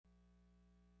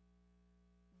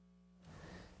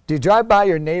Do you drive by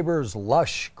your neighbor's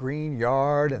lush green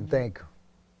yard and think,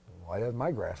 why doesn't my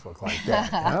grass look like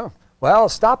that? No? Well,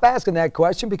 stop asking that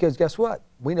question, because guess what?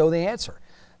 We know the answer.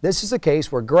 This is a case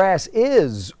where grass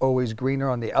is always greener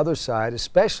on the other side,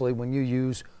 especially when you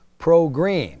use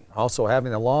ProGreen. Also,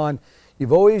 having the lawn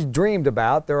you've always dreamed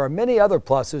about. There are many other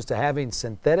pluses to having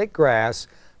synthetic grass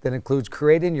that includes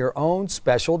creating your own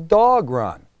special dog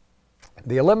run.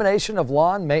 The elimination of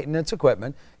lawn maintenance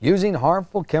equipment, using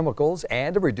harmful chemicals,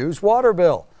 and a reduced water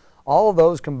bill. All of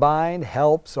those combined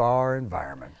helps our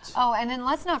environment. Oh, and then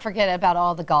let's not forget about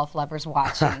all the golf lovers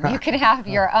watching. You can have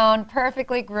your own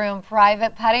perfectly groomed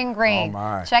private putting green. Oh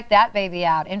my. Check that baby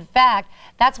out. In fact,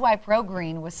 that's why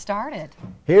ProGreen was started.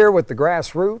 Here with the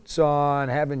grassroots on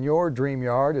having your dream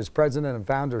yard is President and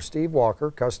Founder Steve Walker,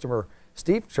 customer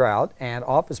Steve Trout, and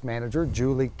Office Manager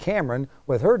Julie Cameron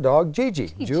with her dog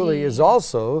Gigi. Julie is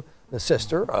also the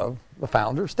sister of the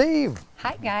founder, Steve.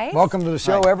 Hi, guys. Welcome to the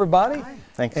show, everybody. Hi.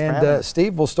 Thanks for and having me.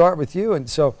 Steve, we'll start with you. And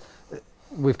so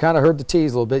we've kind of heard the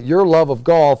tease a little bit. Your love of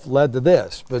golf led to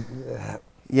this, but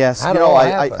yes, how you did it know, all I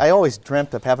happen? always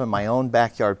dreamt of having my own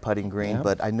backyard putting green, Yeah.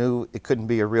 but I knew it couldn't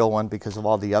be a real one because of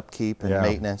all the upkeep and Yeah.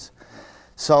 maintenance.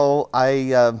 So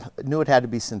I knew it had to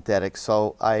be synthetic.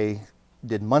 So I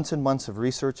did months and months of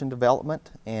research and development,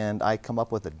 and I come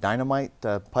up with a dynamite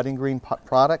putting green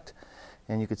product.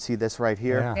 And you can see this right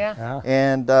here. Yeah.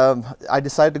 And I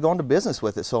decided to go into business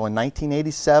with it. So in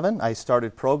 1987, I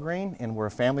started ProGreen, and we're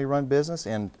a family-run business.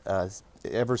 And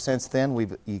ever since then,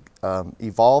 we've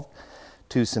evolved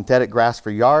to synthetic grass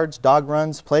for yards, dog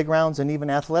runs, playgrounds, and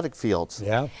even athletic fields.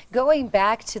 Yeah. Going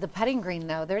back to the putting green,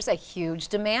 though, there's a huge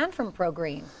demand from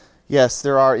ProGreen. Yes,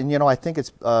 there are, and you know, I think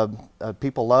it's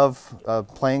people love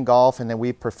playing golf, and then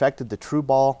we perfected the true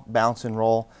ball bounce and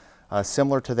roll,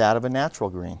 similar to that of a natural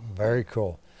green. Very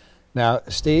cool. Now,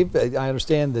 Steve, I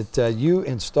understand that you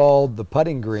installed the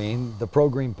putting green, the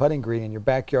ProGreen putting green in your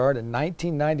backyard in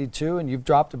 1992, and you've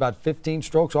dropped about 15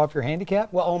 strokes off your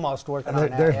handicap? Well, almost working There, on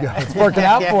that. there you Yeah. go. It's working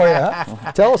out for you,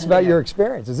 huh? Tell us about your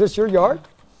experience. Is this your yard?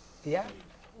 Yeah.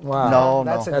 Wow. No,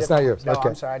 That's no. a That's not different- yours. No, Okay.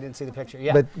 I'm sorry, I didn't see the picture.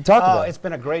 Yeah. But talk about it. It's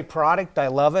been a great product. I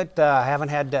love it. I haven't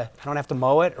had to, I don't have to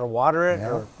mow it or water it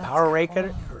or power rake it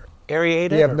or aerate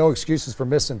it. You have or- no excuses for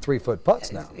missing 3-foot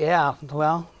putts now. Yeah,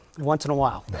 well, once in a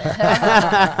while.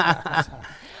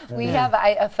 We have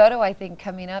a photo, I think,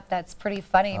 coming up that's pretty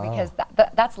funny because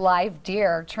that's live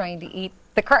deer trying to eat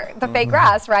the fake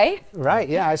grass, right? Right,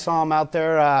 yeah, I saw them out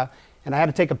there and I had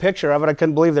to take a picture of it. I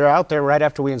couldn't believe they're out there right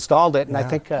after we installed it, and I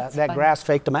think that funny. grass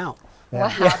faked them out. Wow,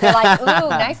 they're like, ooh,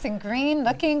 nice and green,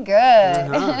 looking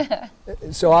good.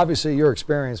 So obviously your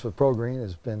experience with ProGreen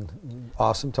has been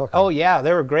awesome. Talk Oh about it. yeah,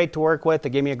 they were great to work with. They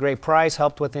gave me a great price,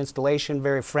 helped with installation,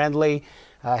 very friendly,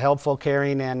 helpful,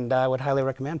 caring, and I would highly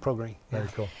recommend ProGreen. Very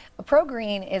cool.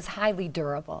 ProGreen is highly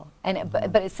durable, and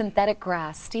but it's synthetic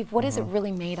grass. Steve, what is it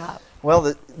really made of?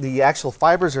 Well, the actual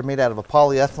fibers are made out of a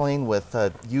polyethylene with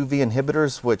UV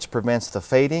inhibitors, which prevents the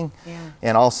fading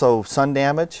and also sun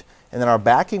damage. And then our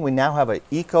backing, we now have an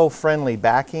eco-friendly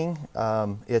backing.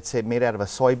 It's made out of a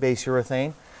soy-based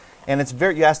urethane. And it's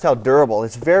very, you asked how durable.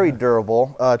 It's very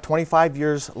durable, 25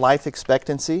 years life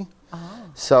expectancy.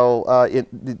 So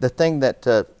the thing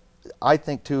that I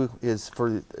think too is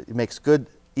it makes good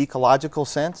ecological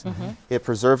sense. It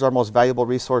preserves our most valuable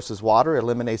resources, water. It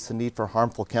eliminates the need for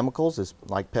harmful chemicals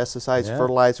like pesticides,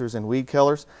 fertilizers, and weed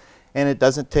killers. And it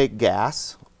doesn't take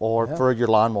gas or for your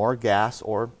lawnmower,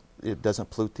 or it doesn't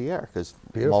pollute the air, because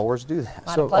mowers do that.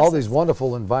 So all these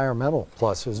wonderful environmental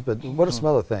pluses, but what are some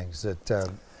other things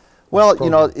that well, you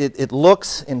know, it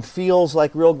looks and feels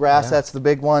like real grass. That's the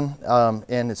big one.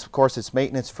 And it's, of course, it's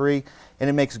maintenance free, and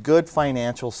it makes good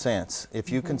financial sense.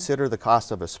 If you consider the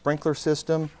cost of a sprinkler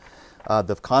system,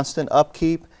 the constant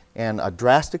upkeep, and a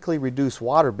drastically reduced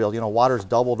water bill. You know, water's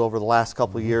doubled over the last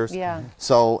couple of years. Yeah.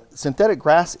 So synthetic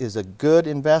grass is a good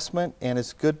investment, and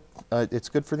it's good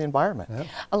for the environment.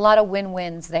 A lot of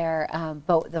win-wins there,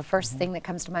 but the first thing that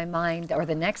comes to my mind, or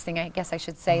the next thing I guess I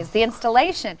should say, is the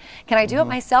installation. Can I do it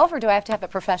myself, or do I have to have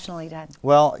it professionally done?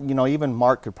 Well, you know, even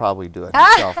Mark could probably do it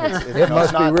himself. it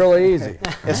must be really easy.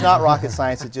 It's not rocket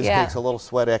science. It just Yeah. takes a little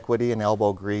sweat equity and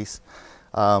elbow grease.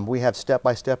 We have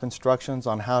step-by-step instructions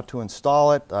on how to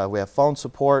install it. We have phone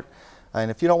support. And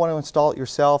if you don't want to install it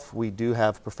yourself, we do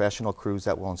have professional crews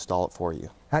that will install it for you.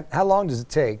 How long does it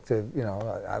take to, you know,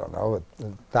 I don't know,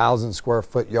 1,000 square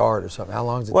foot yard or something? How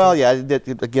long does it Well, take?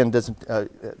 yeah, it again, doesn't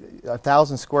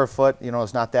 1,000 square foot, you know,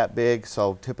 is not that big.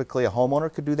 So typically a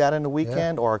homeowner could do that in a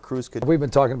weekend, or a crews could. We've been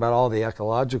talking about all the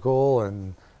ecological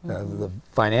and the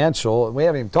financial. We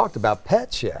haven't even talked about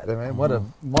pets yet. I mean, what a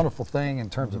wonderful thing in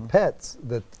terms of pets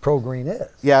that ProGreen is.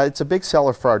 Yeah, it's a big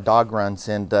seller for our dog runs,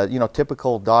 and you know,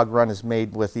 typical dog run is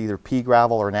made with either pea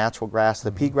gravel or natural grass.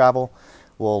 The pea gravel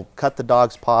will cut the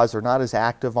dog's paws. They're not as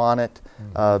active on it.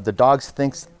 The dogs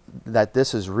think that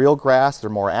this is real grass. They're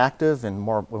more active, and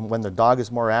when the dog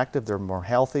is more active, they're more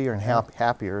healthier and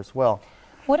happier as well.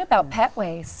 What about pet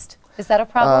waste? Is that a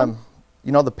problem?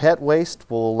 You know, the pet waste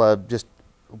will just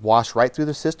wash right through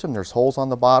the system. There's holes on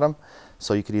the bottom,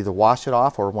 so you could either wash it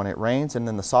off or when it rains. And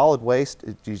then the solid waste,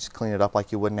 you just clean it up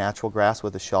like you would natural grass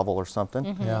with a shovel or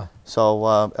something. Yeah. So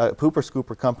a pooper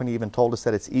scooper company even told us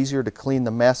that it's easier to clean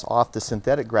the mess off the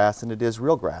synthetic grass than it is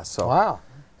real grass. So wow.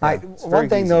 yeah, One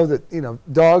thing though that, you know,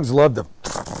 dogs love to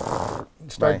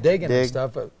start digging and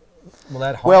stuff. Will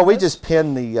that harm Well, we us? just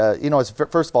pin the, you know, it's,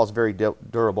 first of all, it's very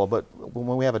durable, but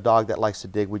when we have a dog that likes to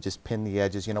dig, we just pin the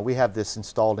edges. You know, we have this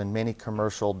installed in many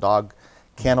commercial dog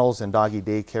kennels and doggy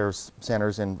daycare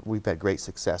centers, and we've had great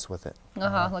success with it.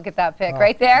 Look at that pic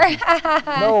right there.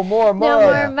 No more mud.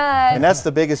 No more mud. And that's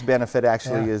the biggest benefit,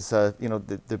 actually, is, you know,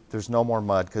 there's no more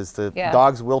mud, because the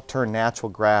dogs will turn natural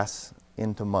grass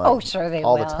into mud. Oh, sure they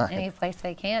all will. the time. Any place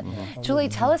they can. Julie,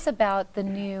 tell us about the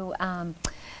new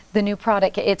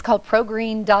product. It's called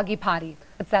ProGreen Doggy Potty.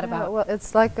 What's that about? Well,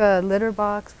 it's like a litter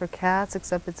box for cats,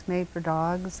 except it's made for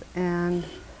dogs. And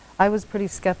I was pretty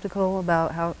skeptical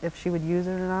about if she would use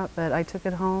it or not, but I took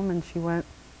it home and she went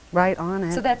right on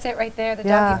it. So that's it right there, the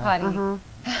doggy potty.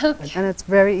 And it's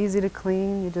very easy to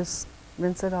clean. You just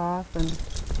rinse it off.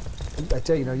 And I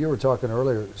tell you, you were talking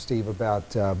earlier, Steve,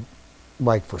 about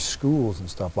like for schools and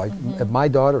stuff. Like at my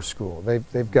daughter's school,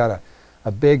 they've got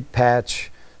a big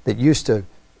patch that used to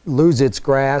lose its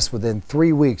grass within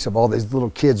 3 weeks of all these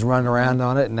little kids running around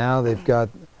on it, and now they've got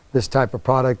this type of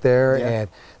product there, and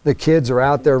the kids are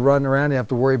out there running around. You have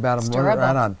to worry about them running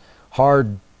around on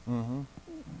hard, you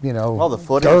know, well, the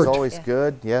footing is always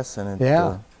good, yes, and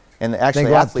and actually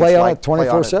they athletes play on like it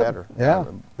 24/7. better,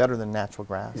 better than natural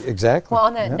grass. Exactly. Well,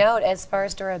 on that note, as far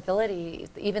as durability,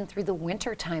 even through the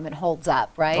winter time, it holds up,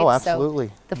 right? Oh, absolutely.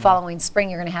 So the following spring,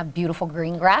 you're going to have beautiful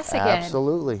green grass again.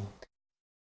 Absolutely.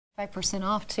 5%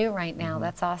 off too right now.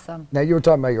 That's awesome. Now you were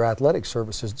talking about your athletic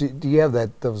services. Do you have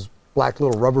those black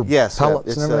little rubber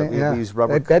pellets and everything? We use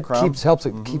rubber that crumb. helps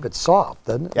it keep it soft,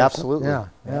 doesn't it? Absolutely.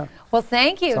 Yeah. Well,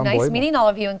 thank you. It's Nice unbelievable. meeting all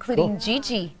of you, including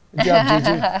Gigi. Good job,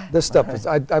 Gigi. This stuff is,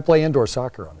 I play indoor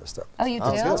soccer on this stuff. Oh, you do?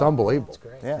 It's unbelievable.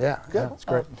 Yeah. Good. It's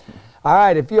great. All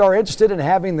right, if you are interested in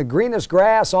having the greenest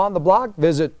grass on the block,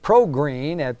 visit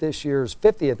ProGreen at this year's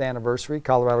 50th anniversary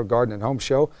Colorado Garden and Home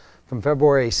Show from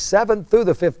February 7th through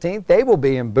the 15th. They will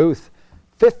be in booth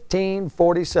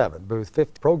 1547, booth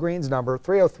 50. ProGreen's number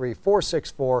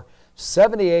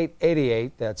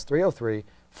 303-464-7888. That's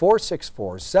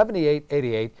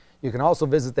 303-464-7888. You can also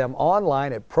visit them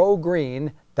online at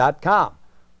progreen.com.